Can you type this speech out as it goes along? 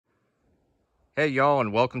Hey y'all,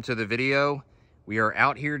 and welcome to the video. We are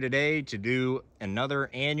out here today to do another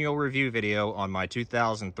annual review video on my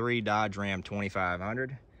 2003 Dodge Ram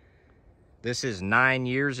 2500. This is 9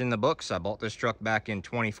 years in the books. I bought this truck back in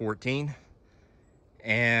 2014,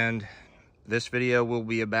 and this video will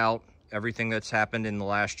be about everything that's happened in the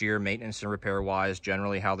last year, maintenance and repair wise,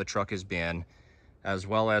 generally how the truck has been, as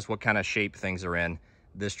well as what kind of shape things are in.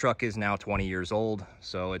 This truck is now 20 years old,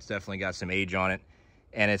 so it's definitely got some age on it.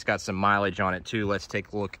 And it's got some mileage on it too. Let's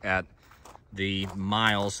take a look at the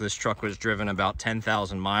miles. This truck was driven about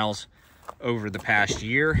 10,000 miles over the past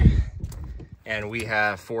year, and we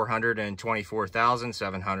have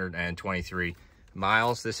 424,723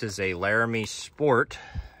 miles. This is a Laramie Sport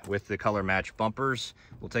with the color match bumpers.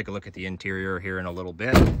 We'll take a look at the interior here in a little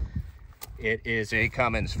bit. It is a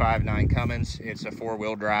Cummins 5.9 Cummins. It's a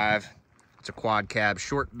 4-wheel drive. It's a quad cab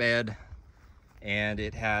short bed, and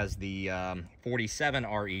it has the 47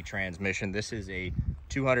 RE transmission. This is a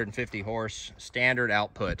 250 horse standard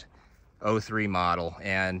output 03 model,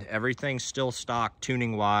 and everything's still stock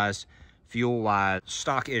tuning wise, fuel wise,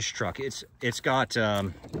 stock-ish truck. It's got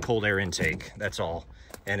cold air intake, that's all,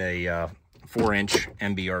 and a 4-inch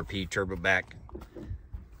MBRP turbo back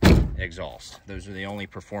exhaust. Those are the only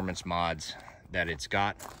performance mods that it's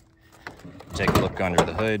got. Take a look under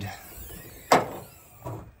the hood.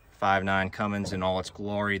 5.9 Cummins in all its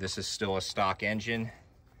glory. This is still a stock engine.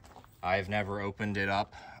 I've never opened it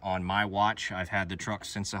up on my watch. I've had the truck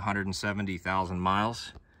since 170,000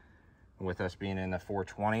 miles. With us being in the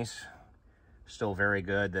 420s, still very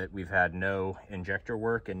good that we've had no injector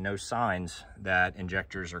work and no signs that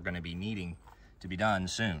injectors are going to be needing to be done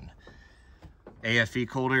soon. AFE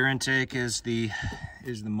cold air intake is the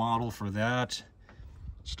model for that.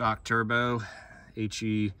 Stock turbo,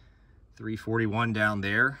 HE 341 down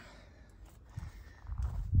there.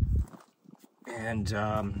 And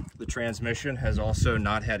the transmission has also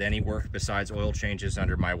not had any work besides oil changes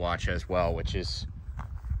under my watch as well, which is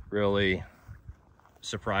really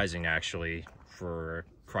surprising actually for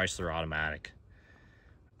Chrysler automatic.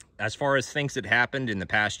 As far as things that happened in the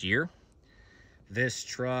past year, this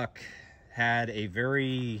truck had a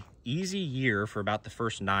very easy year for about the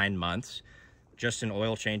first 9 months, just an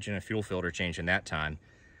oil change and a fuel filter change in that time.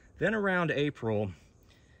 Then around April,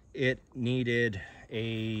 it needed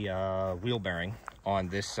a wheel bearing on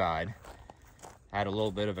this side. I had a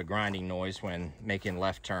little bit of a grinding noise when making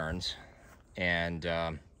left turns, and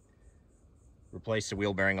replaced the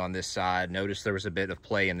wheel bearing on this side. Noticed there was a bit of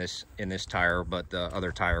play in this tire, but the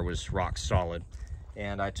other tire was rock solid.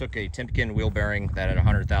 And I took a Timken wheel bearing that had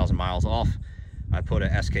 100,000 miles off. I put a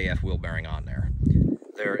SKF wheel bearing on there.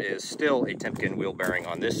 There is still a Timken wheel bearing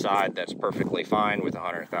on this side that's perfectly fine with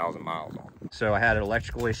 100,000 miles on. So I had an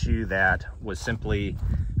electrical issue that was simply,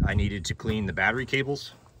 I needed to clean the battery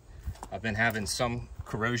cables. I've been having some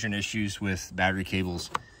corrosion issues with battery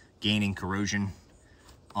cables, gaining corrosion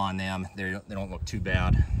on them. They don't look too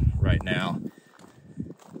bad right now.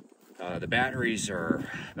 The batteries are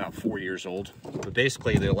about 4 years old, but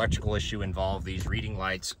basically the electrical issue involved these reading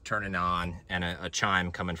lights turning on and a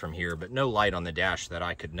chime coming from here, but no light on the dash that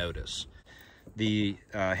I could notice. The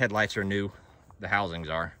headlights are new. The housings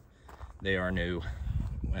are. They are new,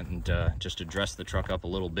 and just addressed the truck up a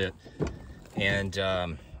little bit. And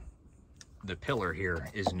the pillar here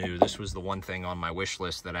is new. This was the one thing on my wish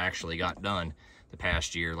list that I actually got done the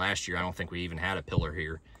past year. Last year, I don't think we even had a pillar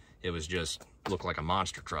here. It was just looked like a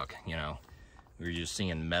monster truck, you know. We were just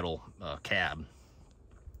seeing metal cab.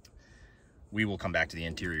 We will come back to the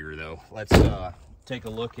interior though. Let's take a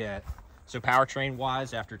look at, so powertrain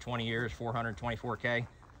wise, after 20 years, 424K,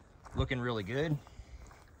 looking really good.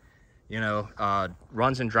 You know,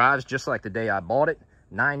 runs and drives just like the day I bought it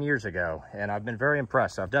 9 years ago, and I've been very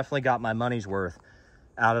impressed. I've definitely got my money's worth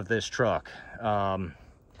out of this truck.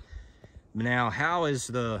 Now, how is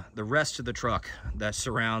the rest of the truck that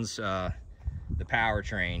surrounds the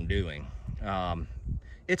powertrain doing?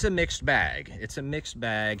 It's a mixed bag. It's a mixed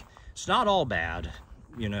bag. It's not all bad.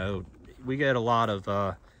 You know, we get a lot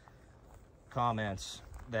of comments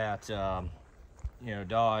that you know,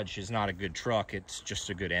 Dodge is not a good truck. It's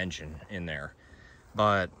just a good engine in there.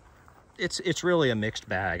 But it's really a mixed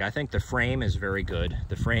bag. I think the frame is very good.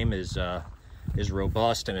 The frame is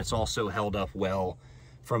robust, and it's also held up well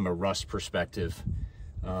from a rust perspective.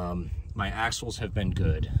 My axles have been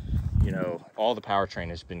good. You know, all the powertrain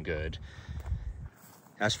has been good.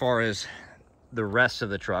 As far as the rest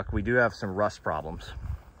of the truck, we do have some rust problems.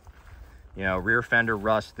 You know, rear fender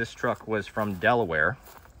rust. This truck was from Delaware,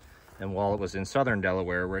 and while it was in southern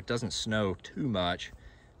Delaware, where it doesn't snow too much,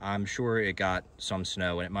 I'm sure it got some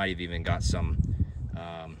snow, and it might have even got some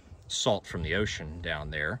salt from the ocean down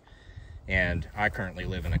there. and I currently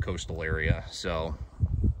live in a coastal area, so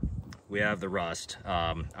we have the rust.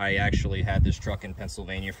 I actually had this truck in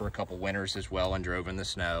Pennsylvania for a couple winters as well and drove in the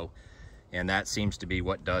snow, and that seems to be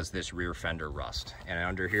what does this rear fender rust. And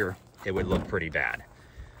under here, it would look pretty bad.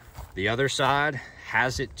 The other side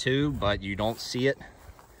has it too, but you don't see it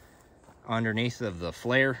underneath of the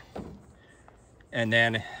flare. And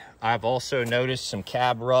then I've also noticed some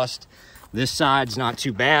cab rust. This side's not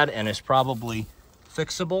too bad and it's probably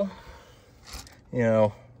fixable. You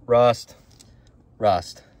know, rust,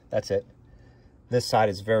 that's it. This side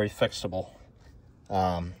is very fixable.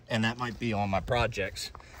 And that might be on my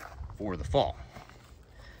projects for the fall.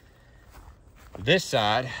 This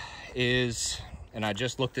side is, and I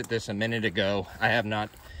just looked at this a minute ago. I have not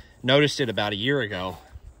noticed it about a year ago,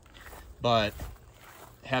 but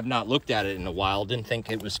have not looked at it in a while. Didn't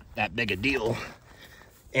think it was that big a deal.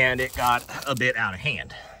 And it got a bit out of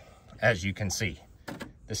hand. As you can see,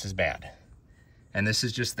 this is bad. And this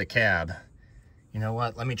is just the cab. You know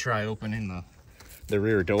what? Let me try opening the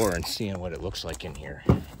rear door and seeing what it looks like in here.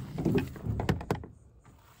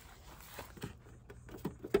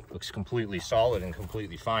 Looks completely solid and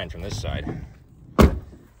completely fine from this side.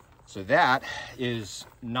 So that is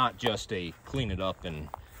not just a clean it up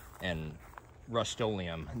and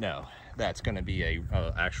Rust-Oleum. No, that's going to be a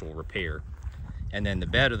actual repair. And then the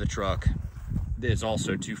bed of the truck is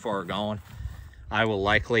also too far gone. I will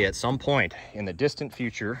likely at some point in the distant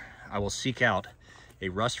future, I will seek out a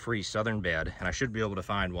rust-free southern bed, and I should be able to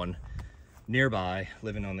find one nearby,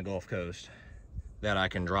 living on the Gulf Coast, that I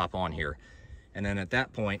can drop on here. And then at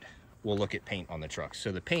that point, we'll look at paint on the truck.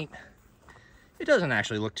 So the paint, it doesn't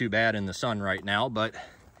actually look too bad in the sun right now, but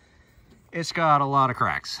it's got a lot of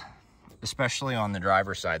cracks, especially on the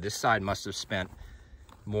driver's side. This side must have spent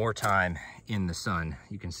more time in the sun.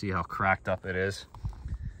 You can see how cracked up it is.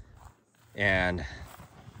 And,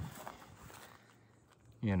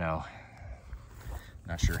 you know,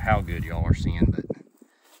 not sure how good y'all are seeing, but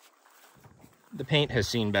the paint has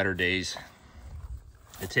seen better days.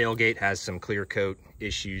 The tailgate has some clear coat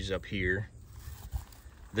issues up here.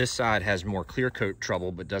 This side has more clear coat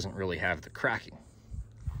trouble, but doesn't really have the cracking.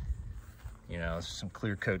 You know, some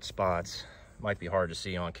clear coat spots. Might be hard to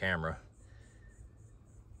see on camera.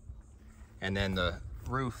 And then the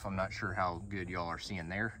roof, I'm not sure how good y'all are seeing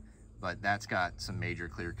there, but that's got some major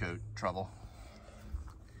clear coat trouble.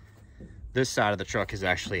 This side of the truck is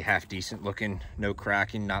actually half decent looking, no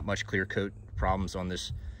cracking, not much clear coat problems on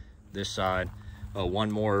this side. One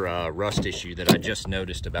more rust issue that I just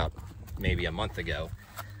noticed about maybe a month ago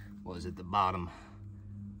was at the bottom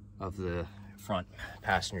of the front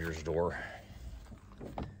passenger's door.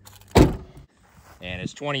 And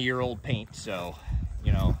it's 20-year-old paint, so,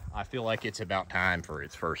 you know, I feel like it's about time for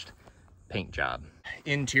its first paint job.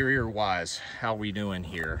 Interior wise, how we doing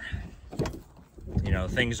here? You know,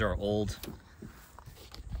 things are old.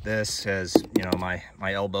 This has, you know, my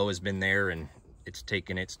elbow has been there and it's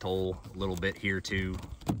taken its toll a little bit here too.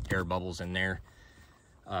 Air bubbles in there.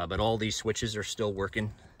 But all these switches are still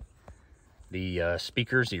working. The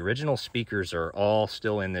speakers, the original speakers are all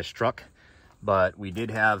still in this truck, but we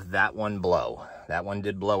did have that one blow. That one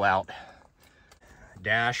did blow out.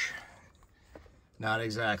 Dash, not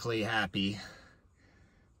exactly happy,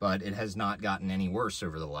 but it has not gotten any worse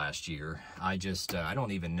over the last year. I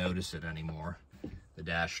don't even notice it anymore, the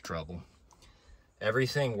dash trouble.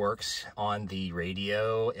 Everything works on the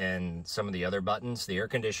radio and some of the other buttons. The air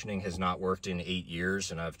conditioning has not worked in 8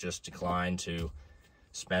 years, and I've just declined to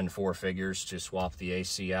spend 4 figures to swap the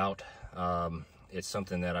AC out. It's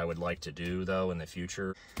something that I would like to do though in the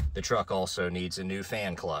future. The truck also needs a new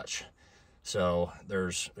fan clutch. So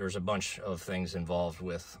there's a bunch of things involved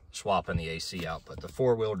with swapping the AC out, but the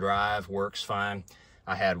 4-wheel drive works fine.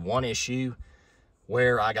 I had one issue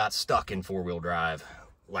where I got stuck in 4-wheel drive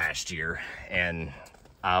last year, and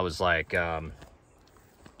I was like,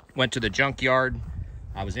 went to the junkyard.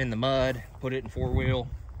 I was in the mud, put it in 4-wheel,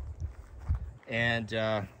 and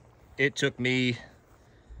it took me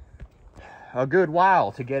a good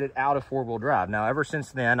while to get it out of 4-wheel drive. Now, ever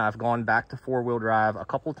since then, I've gone back to 4-wheel drive a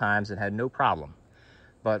couple times and had no problem.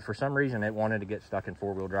 But for some reason, it wanted to get stuck in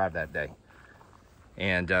 4-wheel drive that day.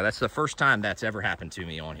 And that's the first time that's ever happened to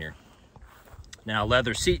me on here. Now,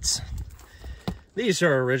 leather seats. These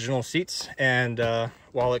are original seats. And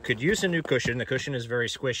while it could use a new cushion, the cushion is very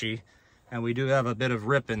squishy. And we do have a bit of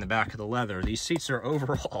rip in the back of the leather. These seats are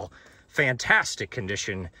overall fantastic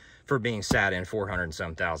condition for being sat in 400 and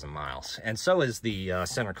some thousand miles. And so is the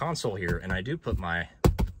center console here. And I do put I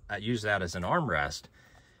use that as an armrest,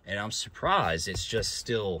 and I'm surprised it's just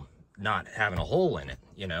still not having a hole in it,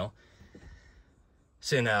 you know.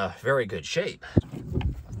 It's in a very good shape.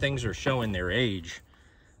 things are showing their age,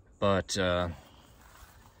 but you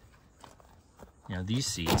know, these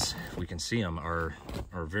seats, if we can see them, are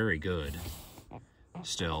very good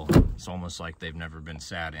still. It's almost like they've never been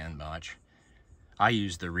sat in much. I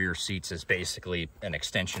use the rear seats as basically an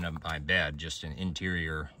extension of my bed, just an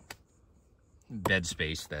interior bed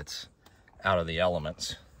space that's out of the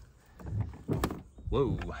elements.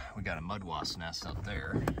 Whoa, we got a mud wasp nest up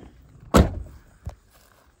there.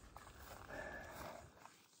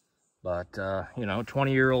 But, you know,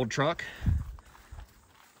 20-year-old truck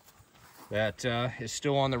that is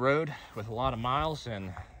still on the road with a lot of miles,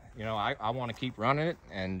 and, you know, I want to keep running it,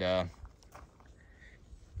 and,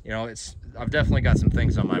 you know, I've definitely got some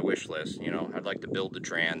things on my wish list. You know, I'd like to build the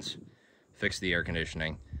trans, fix the air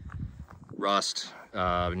conditioning, rust,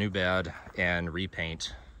 new bed, and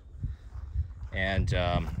repaint. And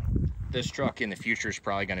this truck in the future is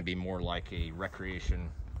probably going to be more like a recreation,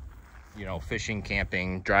 you know, fishing,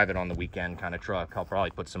 camping, drive it on the weekend kind of truck. I'll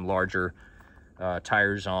probably put some larger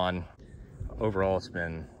tires on. Overall, it's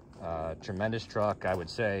been a tremendous truck, I would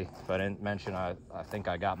say. If I didn't mention, I think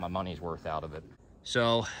I got my money's worth out of it.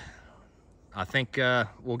 So I think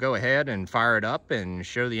we'll go ahead and fire it up and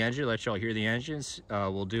show the engine, let y'all hear the engines.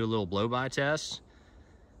 We'll do a little blow-by test.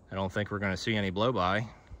 I don't think we're going to see any blow-by.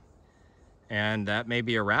 And that may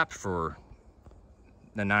be a wrap for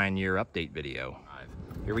the 9-year update video.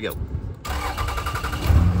 Here we go.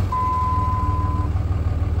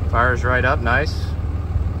 Fires right up, nice.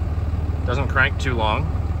 Doesn't crank too long.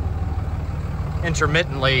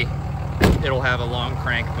 Intermittently, it'll have a long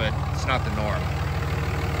crank, but it's not the norm.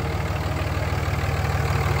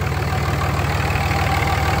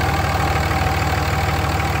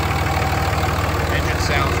 Engine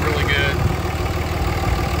sounds really good.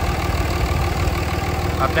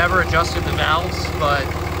 I've never adjusted the valves, but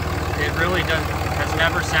it really has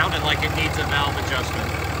never sounded like it needs a valve adjustment.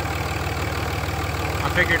 I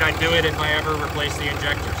figured I'd do it if I ever replace the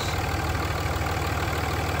injectors.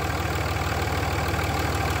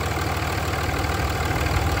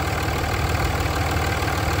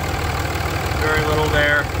 Very little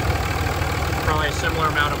there. Probably a similar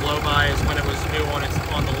amount of blow-by as when it was new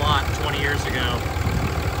on the lot 20 years ago.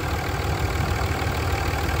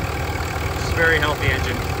 It's a very healthy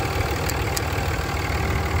engine.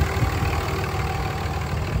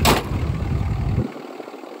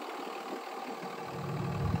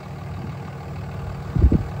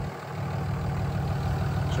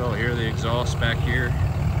 So I'll hear the exhaust back here.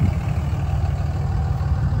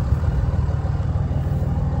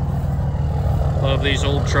 Love these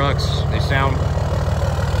old trucks. They sound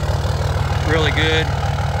really good,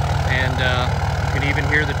 and you can even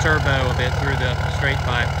hear the turbo a bit through the straight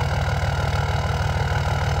pipe.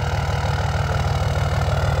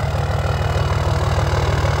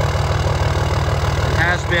 It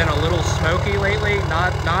has been a little smoky lately,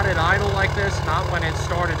 not at idle like this, not when it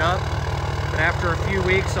started up, but after a few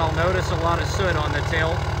weeks I'll notice a lot of soot on the tail,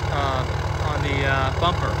 on the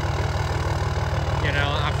bumper. You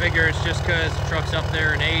know, I figure it's just because the truck's up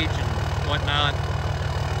there in age and whatnot.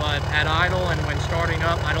 But at idle and when starting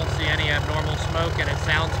up, I don't see any abnormal smoke, and it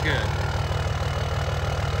sounds good.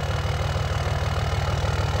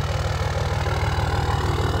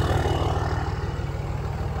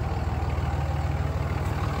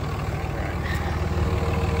 Right.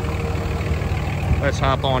 Let's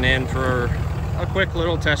hop on in for a quick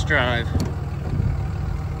little test drive.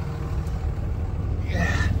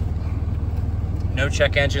 No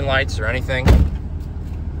check engine lights or anything.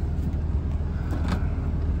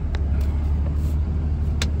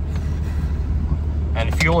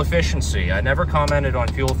 And fuel efficiency. I never commented on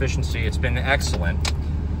fuel efficiency. It's been excellent.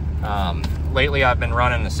 Lately I've been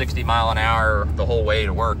running the 60 mile an hour the whole way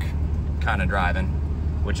to work kind of driving,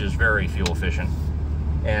 which is very fuel efficient.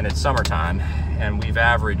 And it's summertime, and we've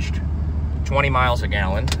averaged 20 miles a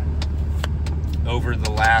gallon over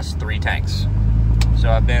the last 3 tanks. So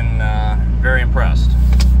I've been very impressed.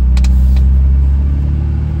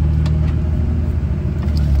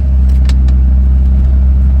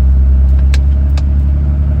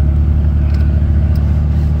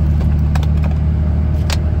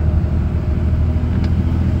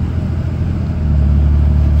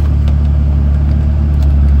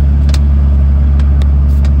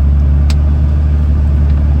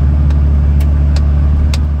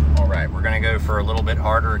 All right, we're gonna go for a little bit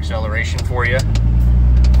harder acceleration for you.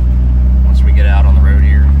 We get out on the road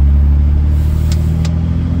here.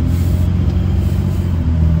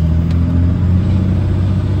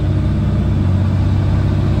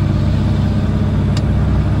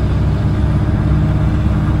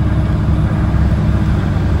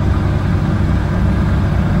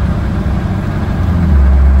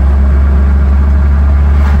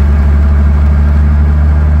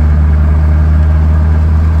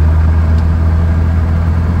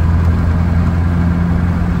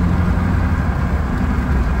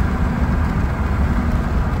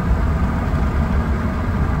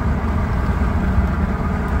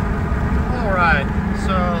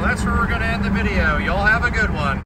 So y'all have a good one.